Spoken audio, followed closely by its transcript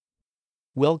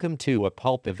Welcome to a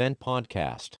Pulp Event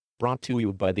podcast, brought to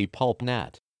you by the Pulp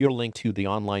Net, your link to the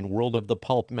online world of the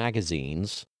pulp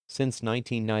magazines, since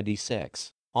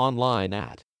 1996, online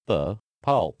at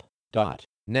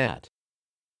thepulp.net.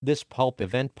 This Pulp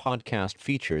Event podcast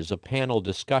features a panel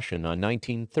discussion on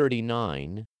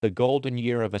 1939, the golden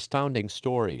year of astounding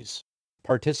stories.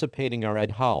 Participating are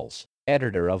Ed Hulls,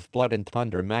 editor of Blood and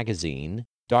Thunder magazine,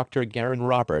 Dr. Garen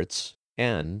Roberts,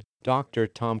 and Dr.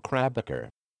 Tom Krabacher.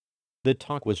 The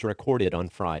talk was recorded on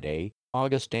Friday,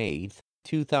 August 8,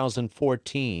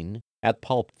 2014, at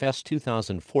Pulp Fest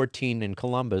 2014 in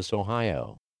Columbus,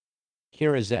 Ohio.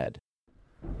 Here is Ed.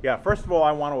 Yeah, first of all,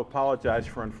 I want to apologize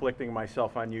for inflicting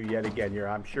myself on you yet again.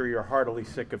 I'm sure you're heartily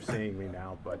sick of seeing me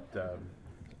now, but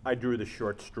I drew the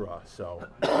short straw, so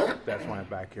that's why I'm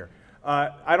back here.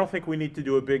 I don't think we need to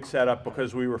do a big setup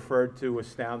because we referred to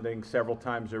Astounding several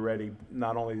times already,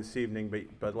 not only this evening,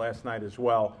 but last night as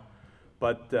well.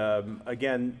 But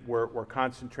again, we're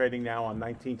concentrating now on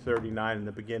 1939 and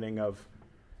the beginning of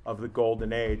the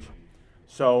Golden Age.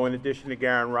 So in addition to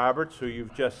Garen Roberts, who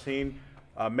you've just seen,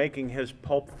 making his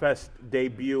Pulp Fest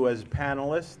debut as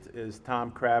panelist is Tom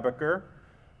Krabacher,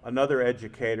 another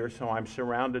educator, so I'm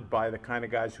surrounded by the kind of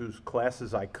guys whose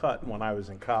classes I cut when I was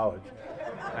in college.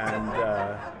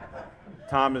 And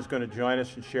Tom is going to join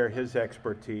us and share his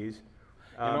expertise.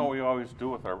 We always do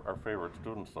with our favorite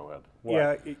students, though, Ed.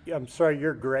 What? Yeah, I'm sorry,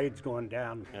 your grade's going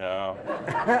down.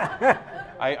 Yeah.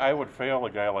 I would fail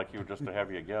a guy like you just to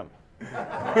have you again.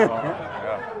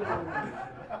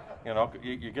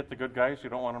 You get the good guys,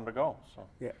 you don't want them to go. So.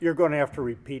 Yeah, you're going to have to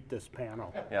repeat this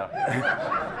panel. Yeah.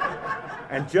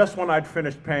 And just when I'd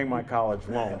finished paying my college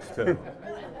loans, too.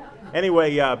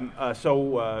 Anyway,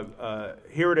 so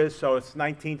here it is. So it's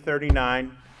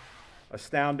 1939.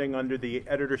 Astounding, under the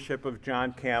editorship of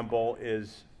John Campbell,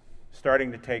 is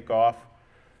starting to take off.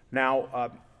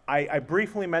 Now, I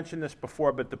briefly mentioned this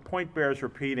before, but the point bears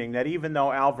repeating that even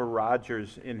though Alva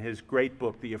Rogers, in his great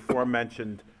book, the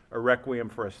aforementioned A Requiem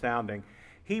for Astounding,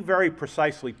 he very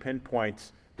precisely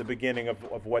pinpoints the beginning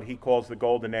of what he calls the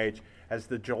Golden Age as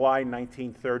the July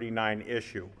 1939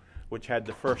 issue, which had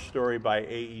the first story by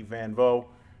A.E. Van Vogt,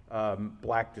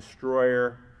 Black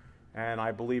Destroyer, and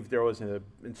I believe there was an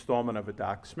installment of a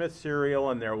Doc Smith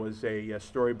serial, and there was a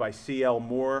story by C.L.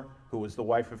 Moore, who was the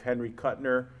wife of Henry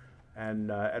Kuttner,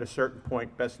 and at a certain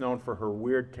point best known for her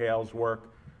Weird Tales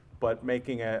work, but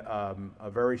making a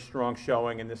very strong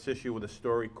showing in this issue with a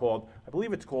story called, I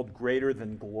believe it's called Greater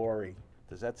Than Glory.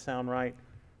 Does that sound right?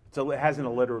 It has an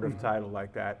alliterative title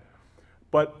like that.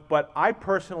 But I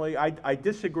personally, I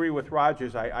disagree with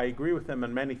Rogers. I agree with him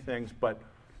on many things, but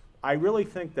I really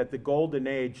think that the Golden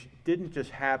Age didn't just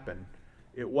happen.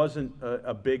 It wasn't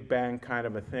a big bang kind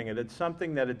of a thing. It had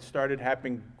something that had started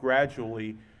happening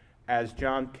gradually as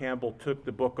John Campbell took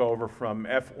the book over from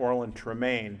F. Orland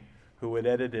Tremaine, who had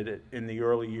edited it in the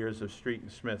early years of Street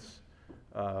and Smith's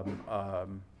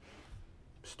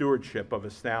stewardship of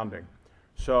Astounding.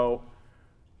 So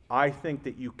I think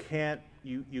that you can't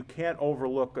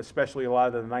overlook, especially a lot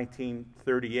of the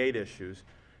 1938 issues.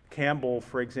 Campbell,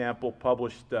 for example,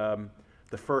 published the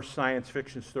first science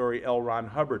fiction story L. Ron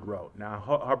Hubbard wrote. Now,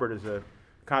 Hubbard is a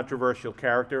controversial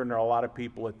character, and there are a lot of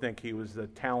people that think he was the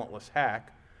talentless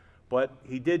hack, but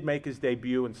he did make his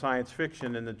debut in science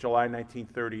fiction in the July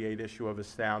 1938 issue of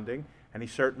Astounding, and he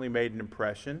certainly made an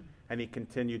impression, and he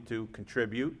continued to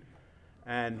contribute.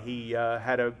 And he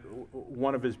had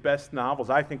one of his best novels,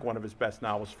 I think one of his best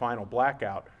novels, Final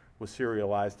Blackout, was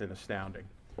serialized in Astounding.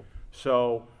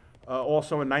 So,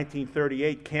 also in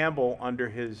 1938, Campbell, under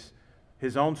his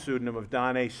own pseudonym of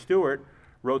Don A. Stewart,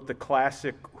 wrote the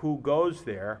classic Who Goes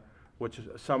There, which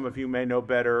some of you may know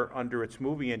better under its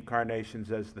movie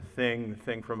incarnations as The Thing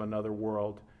from Another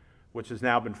World, which has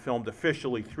now been filmed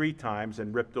officially 3 times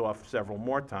and ripped off several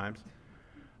more times.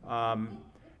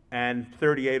 And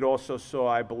 38 also saw,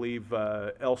 I believe,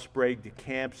 L. Sprague de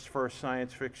Camp's first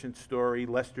science fiction story,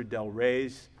 Lester Del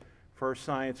Rey's first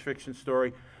science fiction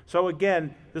story. So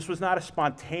again, this was not a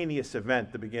spontaneous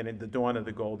event, the dawn of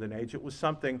the Golden Age. It was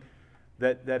something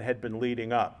that had been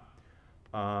leading up.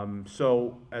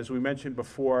 So as we mentioned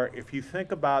before, if you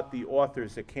think about the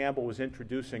authors that Campbell was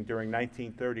introducing during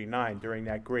 1939, during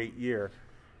that great year,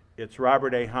 it's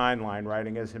Robert A. Heinlein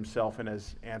writing as himself and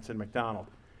as Anson MacDonald.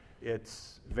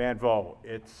 It's Van Vogt.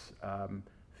 It's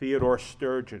Theodore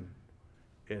Sturgeon.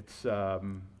 It's, who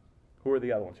are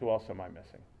the other ones? Who else am I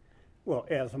missing? Well,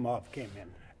 Asimov came in.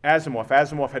 Asimov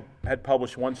had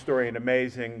published one story in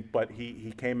Amazing, but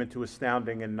he came into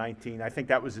Astounding in I think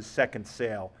that was his second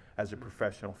sale as a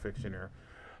professional fictioneer.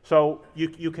 So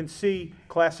you can see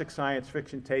classic science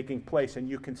fiction taking place, and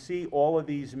you can see all of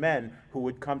these men who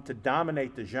would come to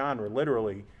dominate the genre,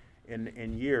 literally,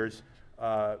 in years,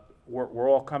 were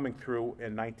all coming through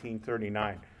in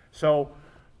 1939. So,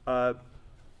 of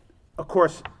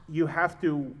course, you have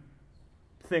to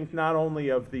think not only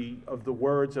of the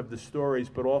words of the stories,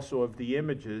 but also of the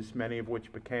images, many of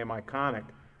which became iconic,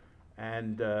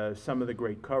 and some of the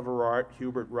great cover art.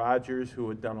 Hubert Rogers, who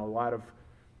had done a lot of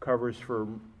covers for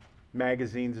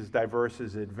magazines as diverse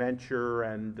as Adventure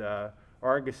and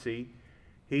Argosy,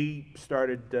 he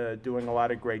started doing a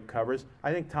lot of great covers.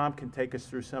 I think Tom can take us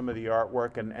through some of the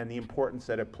artwork and the importance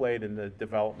that it played in the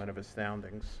development of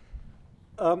Astoundings.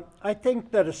 I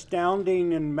think that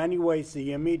Astounding, in many ways,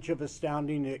 the image of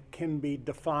Astounding, it can be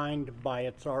defined by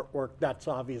its artwork. That's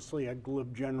obviously a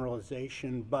glib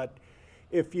generalization, but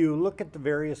if you look at the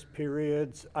various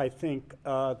periods, I think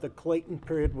the Clayton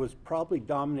period was probably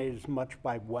dominated as much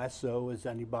by Wesso as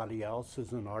anybody else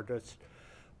as an artist.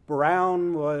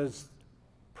 Brown was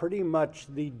pretty much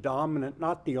the dominant,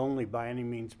 not the only by any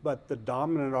means, but the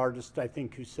dominant artist, I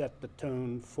think, who set the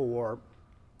tone for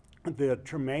the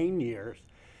Tremaine years.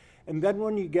 And then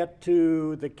when you get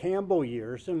to the Campbell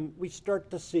years, and we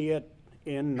start to see it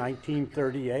in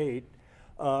 1938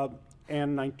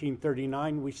 and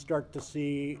 1939, we start to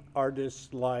see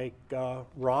artists like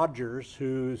Rogers,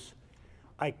 whose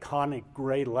iconic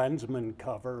Gray Lensman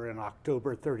cover in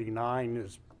October 39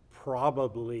 is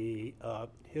probably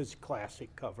his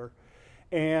classic cover,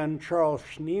 and Charles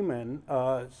Schneemann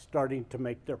starting to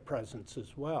make their presence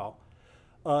as well.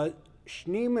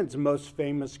 Schneemann's most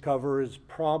famous cover is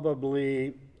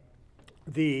probably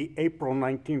the April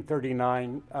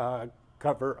 1939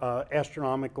 cover,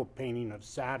 astronomical painting of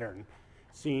Saturn,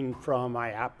 seen from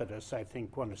Iapetus, I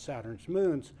think one of Saturn's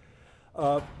moons.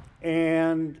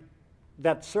 And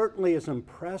that certainly is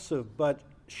impressive, but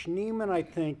Schneemann, I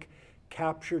think,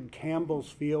 captured Campbell's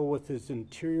feel with his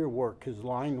interior work, his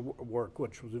line work,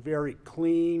 which was very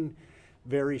clean,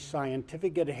 very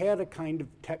scientific. It had a kind of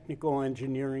technical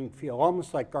engineering feel,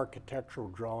 almost like architectural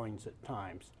drawings at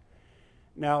times.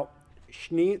 Now,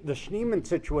 the Schneemann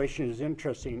situation is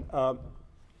interesting.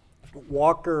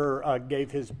 Walker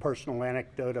gave his personal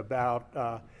anecdote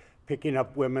about picking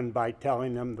up women by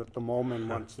telling them that the Molman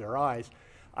wants their eyes.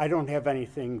 I don't have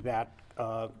anything that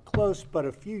close, but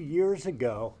a few years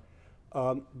ago,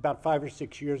 about 5 or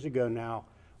 6 years ago now,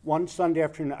 one Sunday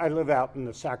afternoon, I live out in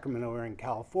the Sacramento area in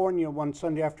California. One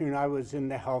Sunday afternoon, I was in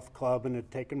the health club and had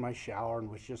taken my shower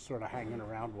and was just sort of hanging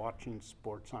around watching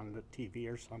sports on the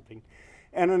TV or something.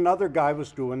 And another guy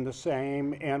was doing the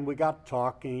same, and we got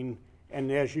talking.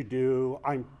 And as you do,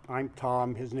 I'm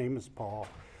Tom, his name is Paul.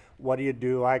 What do you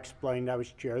do? I explained I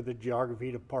was chair of the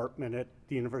geography department at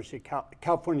the University of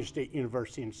California State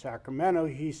University in Sacramento.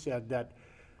 He said that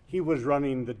he was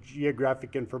running the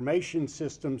Geographic Information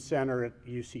Systems Center at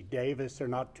UC Davis. They're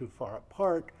not too far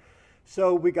apart.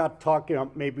 So we got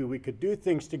talking, maybe we could do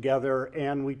things together,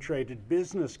 and we traded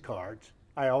business cards.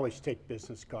 I always take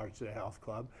business cards at a health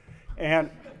club. And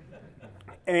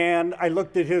I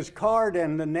looked at his card,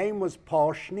 and the name was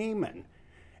Paul Schneemann.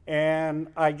 And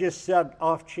I just said,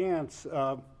 off chance,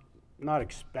 not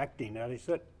expecting that, I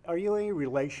said, are you any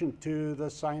relation to the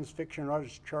science fiction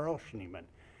artist Charles Schneemann?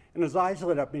 And his eyes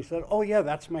lit up, and he said, oh yeah,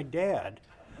 that's my dad.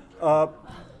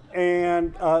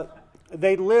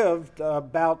 They lived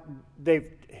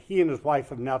he and his wife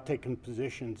have now taken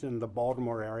positions in the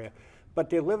Baltimore area, but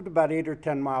they lived about 8 or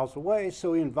 10 miles away,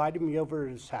 so he invited me over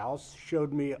to his house,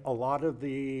 showed me a lot of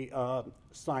the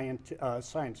science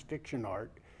fiction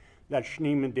art that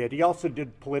Schneemann did. He also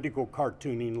did political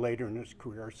cartooning later in his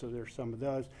career, so there's some of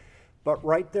those. But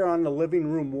right there on the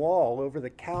living room wall over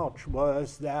the couch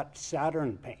was that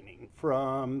Saturn painting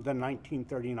from the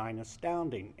 1939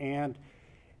 Astounding. And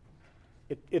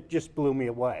it just blew me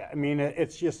away. I mean,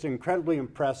 it's just incredibly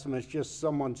impressive. It's just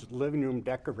someone's living room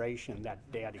decoration that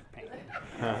Daddy painted.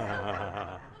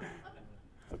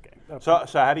 Okay. So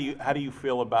how do you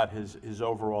feel about his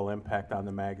overall impact on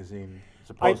the magazine as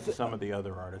opposed to some of the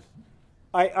other artists?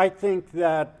 I think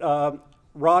that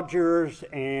Rogers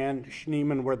and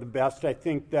Schneemann were the best. I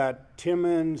think that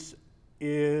Timmons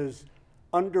is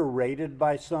underrated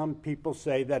by some. People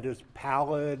say that his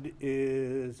palette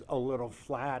is a little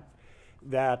flat,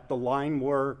 that the line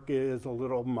work is a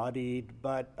little muddied,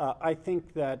 but I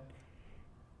think that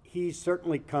he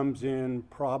certainly comes in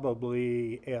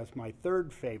probably as my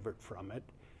third favorite from it.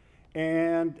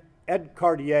 And Ed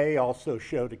Cartier also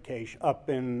showed up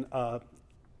in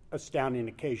Astounding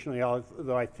occasionally,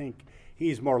 although I think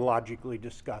he's more logically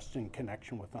discussed in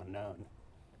connection with Unknown.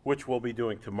 Which we'll be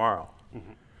doing tomorrow.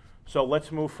 Mm-hmm. So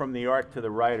let's move from the art to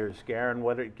the writers. Garen,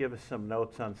 give us some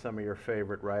notes on some of your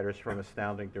favorite writers from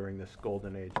Astounding during this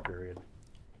golden age period.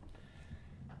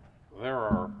 There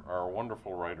are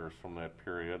wonderful writers from that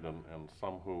period, and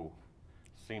some who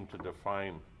seem to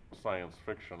define science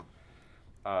fiction.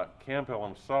 Campbell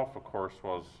himself, of course,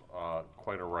 was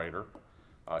quite a writer,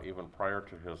 even prior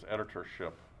to his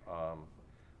editorship on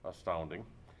Astounding.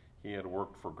 He had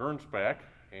worked for Gernsback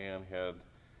and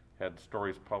had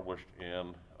stories published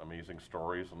in Amazing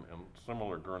Stories and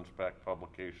similar Gernsback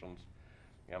publications.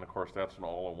 And of course, that's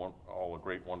all a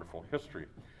great, wonderful history.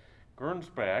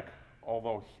 Gernsback,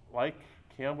 although like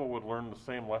Campbell would learn the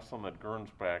same lesson that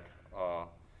Gernsback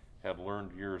had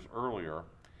learned years earlier,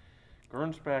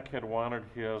 Gernsback had wanted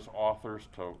his authors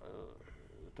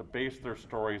to base their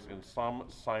stories in some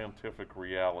scientific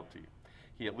reality.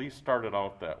 He at least started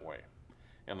out that way.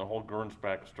 And the whole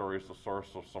Gernsback story is the source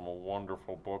of some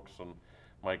wonderful books, and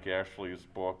Mike Ashley's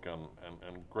book, and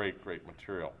great, great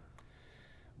material.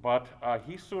 But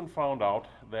he soon found out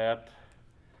that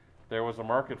there was a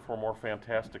market for more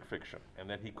fantastic fiction, and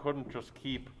that he couldn't just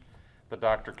keep the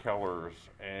Dr. Kellers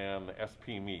and the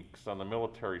S.P. Meeks and the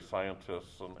military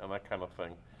scientists and that kind of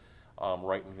thing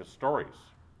writing his stories.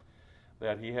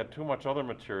 That he had too much other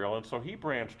material, and so he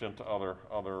branched into other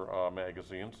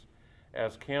magazines,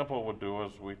 as Campbell would do,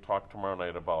 as we talk tomorrow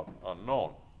night about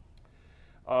Unknown.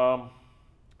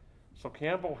 So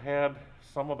Campbell had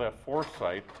some of that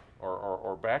foresight,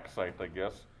 or backsight, I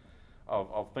guess,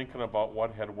 of thinking about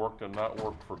what had worked and not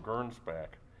worked for Gernsback.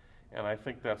 And I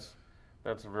think that's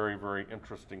a very, very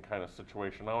interesting kind of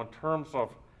situation. Now, in terms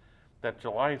of that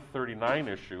July 39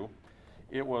 issue,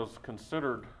 it was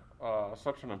considered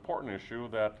such an important issue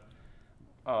that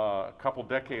a couple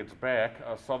decades back,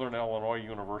 Southern Illinois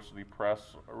University Press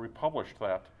republished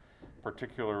that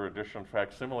particular edition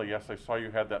facsimile. Yes, I saw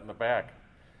you had that in the back.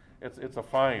 It's a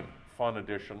fine, fun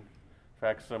edition,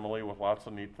 facsimile with lots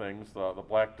of neat things. The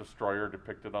Black Destroyer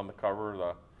depicted on the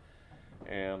cover,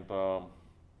 and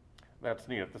that's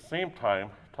neat. At the same time,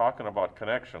 talking about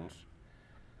connections,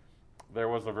 there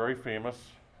was a very famous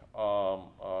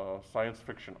science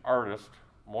fiction artist,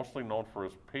 mostly known for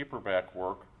his paperback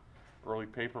work, early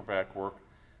paperback work,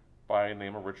 by the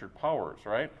name of Richard Powers,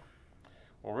 right?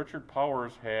 Well, Richard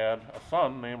Powers had a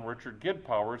son named Richard Gid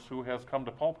Powers, who has come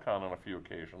to PulpCon on a few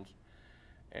occasions.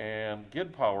 And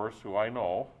Gid Powers, who I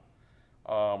know,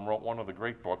 wrote one of the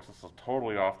great books, this is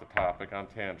totally off the topic, on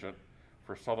tangent,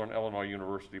 for Southern Illinois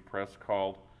University Press,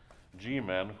 called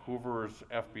G-Men, Hoover's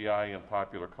FBI and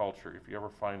Popular Culture. If you ever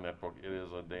find that book, it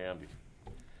is a dandy.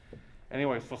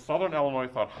 Anyway, so Southern Illinois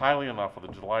thought highly enough of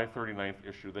the July 39th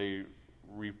issue, they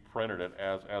reprinted it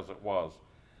as it was.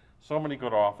 So many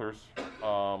good authors,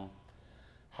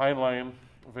 Heinlein,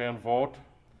 Van Vogt,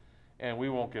 and we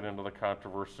won't get into the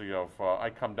controversy of,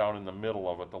 I come down in the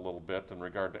middle of it a little bit in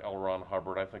regard to L. Ron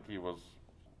Hubbard. I think he was,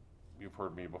 you've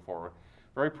heard me before,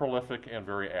 very prolific and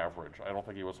very average. I don't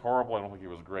think he was horrible, I don't think he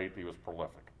was great, he was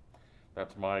prolific.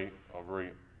 That's my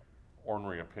very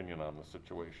ornery opinion on the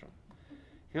situation.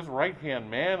 His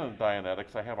right-hand man in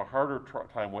Dianetics I have a harder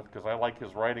time with because I like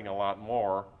his writing a lot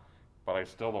more, but I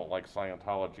still don't like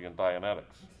Scientology and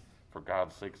Dianetics. For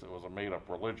God's sakes, it was a made-up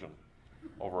religion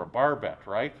over a bar bet,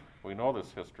 right? We know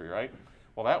this history, right?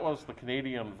 Well, that was the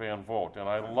Canadian Van Vogt, and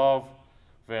I love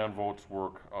Van Vogt's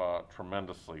work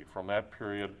tremendously from that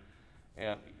period,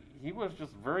 and he was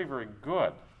just very, very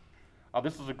good.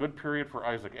 This is a good period for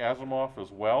Isaac Asimov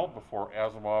as well, before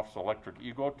Asimov's Electric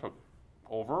Ego took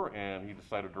over, and he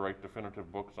decided to write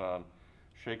definitive books on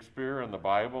Shakespeare and the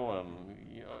Bible, and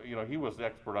you know he was the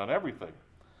expert on everything.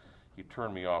 He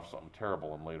turned me off something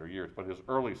terrible in later years, but his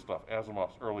early stuff,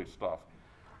 Asimov's early stuff,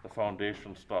 the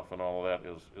Foundation stuff and all of that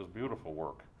is beautiful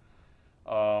work.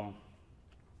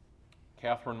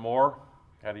 Catherine Moore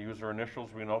had to use her initials.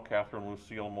 We know Catherine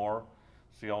Lucille Moore,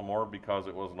 C.L. Moore, because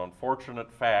it was an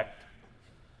unfortunate fact,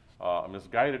 a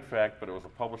misguided fact, but it was a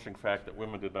publishing fact that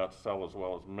women did not sell as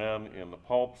well as men in the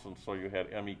pulps, and so you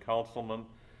had M.E. Councilman,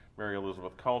 Mary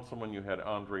Elizabeth Councilman, you had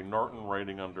Andre Norton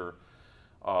writing under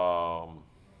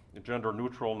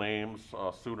gender-neutral names,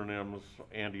 pseudonyms,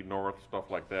 Andy North,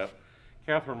 stuff like that.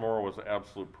 Catherine Moore was an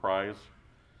absolute prize.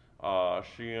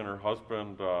 She and her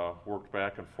husband worked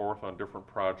back and forth on different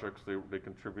projects. They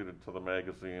contributed to the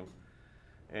magazine.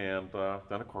 And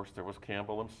then, of course, there was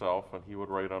Campbell himself, and he would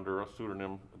write under a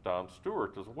pseudonym, Don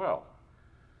Stewart, as well.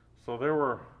 So there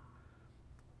were,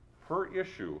 per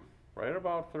issue, right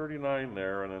about 39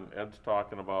 there, and then Ed's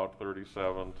talking about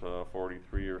 37 to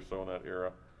 43 or so in that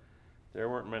era. There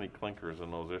weren't many clinkers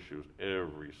in those issues.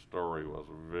 Every story was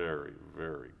very,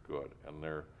 very good, and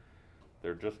they're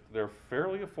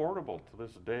fairly affordable to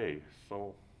this day.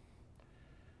 So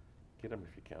Get them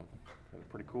if you can. They're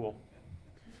pretty cool.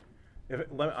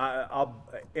 I'll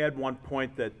add one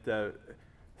point that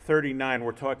 39,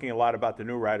 we're talking a lot about the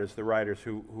new writers, the writers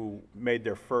who made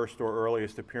their first or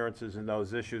earliest appearances in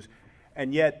those issues,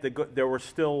 and yet there were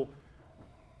still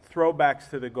throwbacks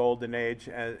to the Golden Age.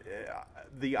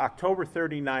 The October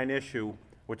 39 issue,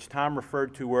 which Tom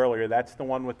referred to earlier, that's the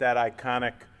one with that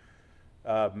iconic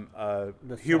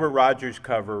Hubert Rogers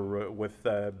cover with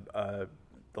the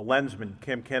Lensman,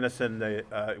 Kim Kinnison,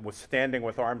 was standing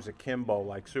with arms akimbo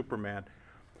like Superman.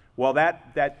 Well,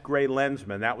 that gray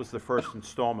Lensman, that was the first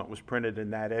installment, was printed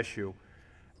in that issue.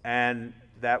 And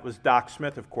that was Doc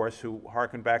Smith, of course, who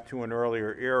harkened back to an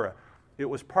earlier era. It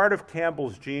was part of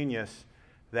Campbell's genius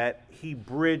that he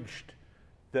bridged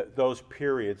those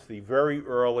periods, the very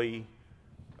early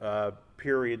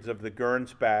periods of the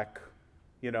Gernsback,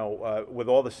 with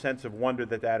all the sense of wonder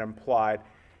that implied.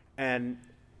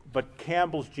 But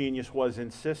Campbell's genius was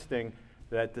insisting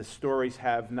that the stories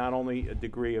have not only a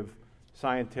degree of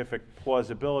scientific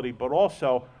plausibility, but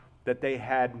also that they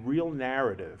had real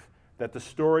narrative, that the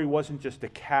story wasn't just a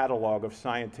catalog of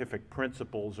scientific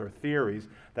principles or theories,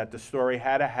 that the story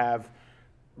had to have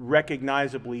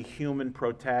recognizably human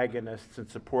protagonists and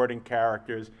supporting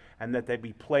characters, and that they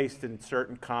be placed in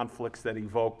certain conflicts that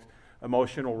evoked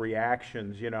emotional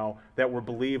reactions, that were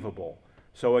believable.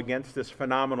 So against this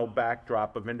phenomenal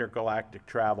backdrop of intergalactic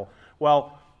travel,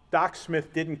 well, Doc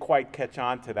Smith didn't quite catch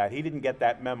on to that. He didn't get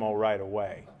that memo right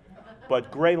away. But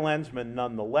Gray Lensman,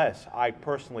 nonetheless,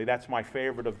 that's my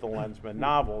favorite of the Lensman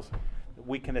novels.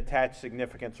 We can attach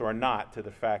significance or not to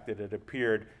the fact that it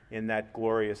appeared in that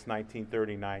glorious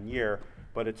 1939 year,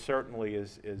 but it certainly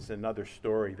is another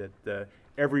story that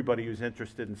everybody who's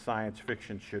interested in science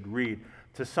fiction should read.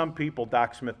 To some people,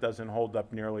 Doc Smith doesn't hold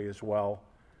up nearly as well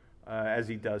as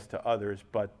he does to others,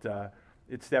 but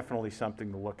it's definitely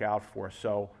something to look out for.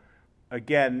 So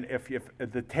again, if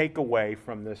the takeaway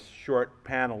from this short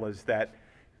panel is that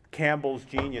Campbell's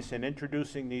genius in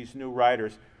introducing these new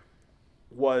writers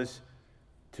was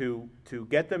to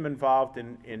get them involved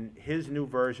in his new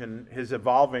version, his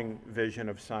evolving vision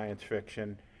of science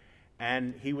fiction,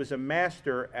 and he was a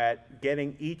master at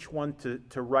getting each one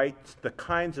to write the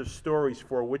kinds of stories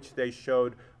for which they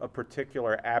showed a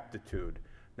particular aptitude.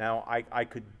 Now, I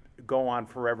could go on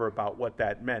forever about what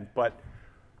that meant, but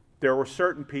there were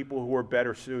certain people who were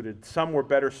better suited. Some were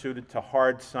better suited to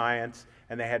hard science,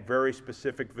 and they had very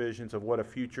specific visions of what a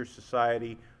future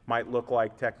society might look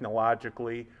like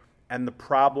technologically and the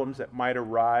problems that might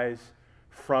arise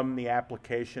from the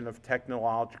application of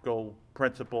technological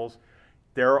principles.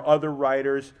 There are other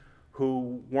writers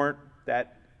who weren't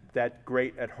that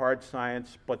great at hard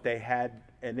science, but they had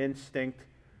an instinct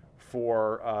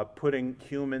for putting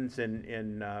humans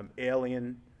in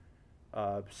alien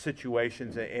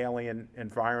situations, alien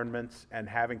environments, and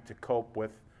having to cope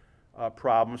with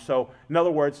problems. So, in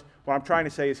other words, what I'm trying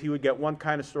to say is he would get one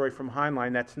kind of story from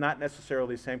Heinlein that's not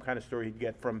necessarily the same kind of story he'd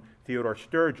get from Theodore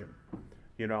Sturgeon,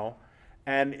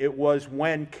 And it was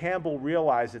when Campbell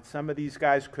realized that some of these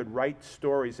guys could write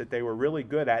stories that they were really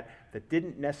good at that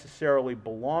didn't necessarily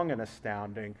belong in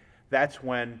Astounding, that's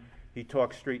when he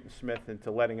talked Street and Smith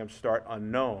into letting him start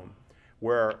Unknown,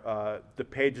 where the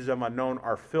pages of Unknown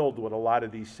are filled with a lot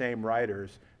of these same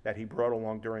writers that he brought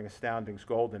along during Astounding's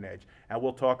golden age. And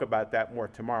we'll talk about that more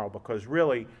tomorrow, because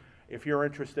really, if you're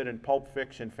interested in pulp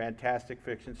fiction, fantastic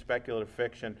fiction, speculative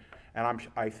fiction, and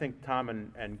I think Tom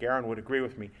and Garen would agree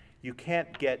with me, you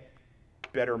can't get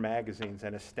better magazines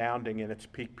than Astounding in its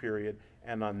peak period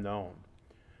and Unknown.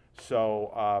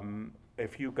 So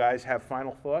if you guys have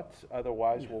final thoughts,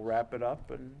 otherwise we'll wrap it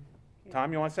up. And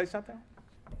Tom, you want to say something?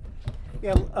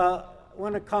 Yeah, I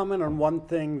want to comment on one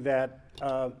thing that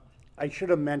I should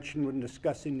have mentioned when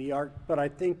discussing the art, but I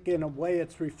think in a way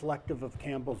it's reflective of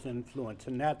Campbell's influence,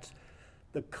 and that's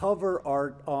the cover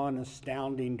art on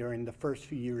Astounding during the first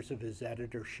few years of his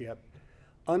editorship.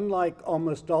 Unlike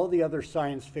almost all the other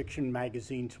science fiction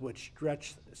magazines which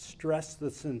stress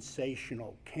the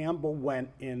sensational, Campbell went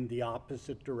in the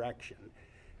opposite direction.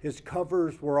 His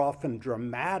covers were often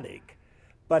dramatic,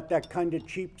 but that kind of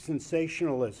cheap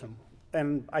sensationalism,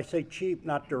 and I say cheap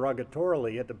not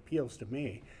derogatorily, it appeals to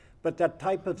me, but that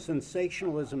type of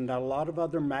sensationalism that a lot of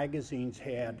other magazines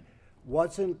had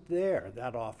wasn't there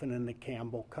that often in the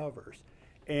Campbell covers.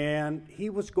 And he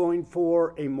was going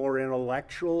for a more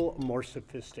intellectual, more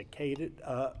sophisticated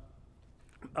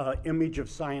image of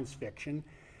science fiction.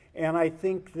 And I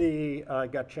think I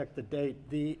got to check the date,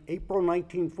 the April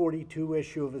 1942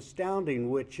 issue of Astounding,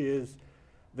 which is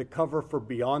the cover for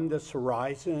Beyond This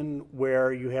Horizon,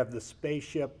 where you have the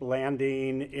spaceship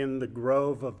landing in the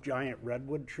grove of giant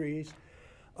redwood trees.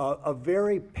 a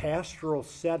very pastoral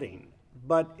setting,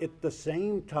 but at the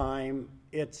same time,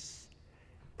 it's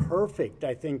perfect,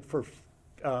 I think,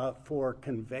 for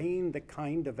conveying the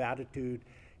kind of attitude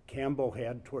Campbell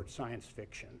had towards science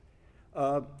fiction.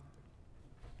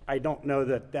 I don't know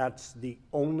that that's the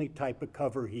only type of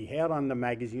cover he had on the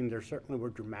magazine. There certainly were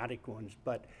dramatic ones,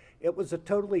 but it was a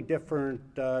totally different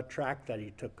track that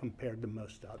he took compared to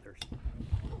most others.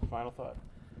 Final thought?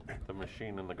 The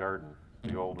Machine in the Garden,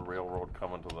 the old railroad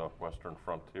coming to the western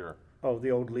frontier. Oh,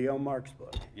 the old Leo Marx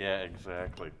book. Yeah,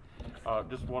 exactly.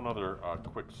 Just one other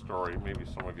quick story. Maybe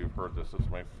some of you have heard this. It's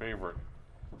my favorite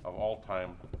of all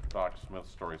time Doc Smith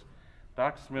stories.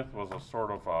 Doc Smith was a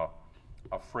sort of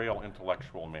a frail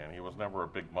intellectual man. He was never a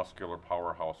big muscular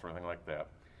powerhouse or anything like that.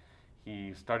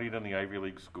 He studied in the Ivy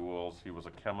League schools. He was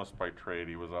a chemist by trade.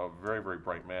 He was a very, very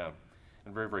bright man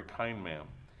and very, very kind man.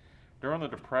 During the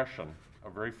Depression, a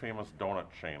very famous donut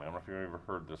chain, I don't know if you've ever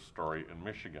heard this story, in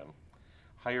Michigan,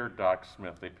 hired Doc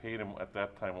Smith. They paid him at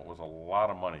that time, it was a lot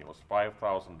of money. It was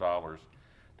 $5,000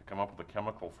 to come up with a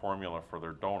chemical formula for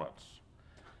their donuts.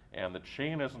 And the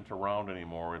chain isn't around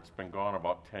anymore. It's been gone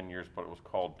about 10 years, but it was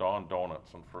called Dawn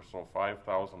Donuts. And for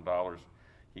 $5,000,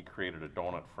 he created a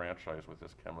donut franchise with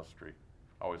his chemistry.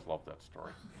 I always loved that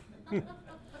story.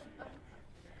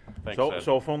 Thanks, Ed.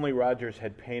 So if only Rogers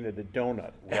had painted a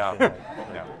donut. Yeah.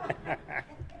 Yeah.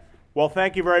 Well,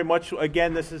 thank you very much.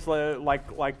 Again, this is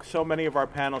like so many of our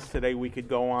panels today. We could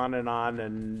go on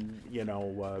and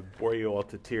bore you all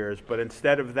to tears. But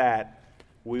instead of that,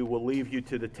 we will leave you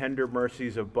to the tender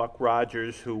mercies of Buck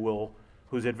Rogers,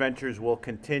 whose adventures will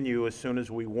continue as soon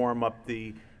as we warm up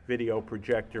the video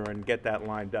projector and get that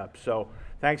lined up. So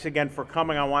thanks again for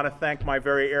coming. I want to thank my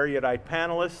very erudite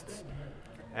panelists.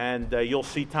 And you'll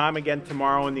see Tom again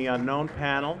tomorrow in the Unknown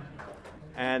panel.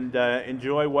 And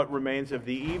enjoy what remains of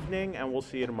the evening, and we'll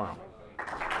see you tomorrow.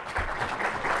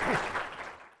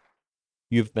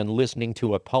 You've been listening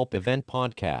to a Pulp Event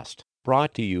podcast,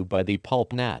 brought to you by the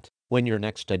Pulp Net, when your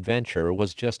next adventure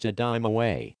was just a dime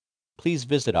away. Please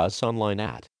visit us online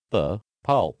at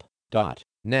thepulp.net.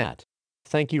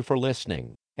 Thank you for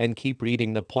listening, and keep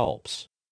reading the pulps.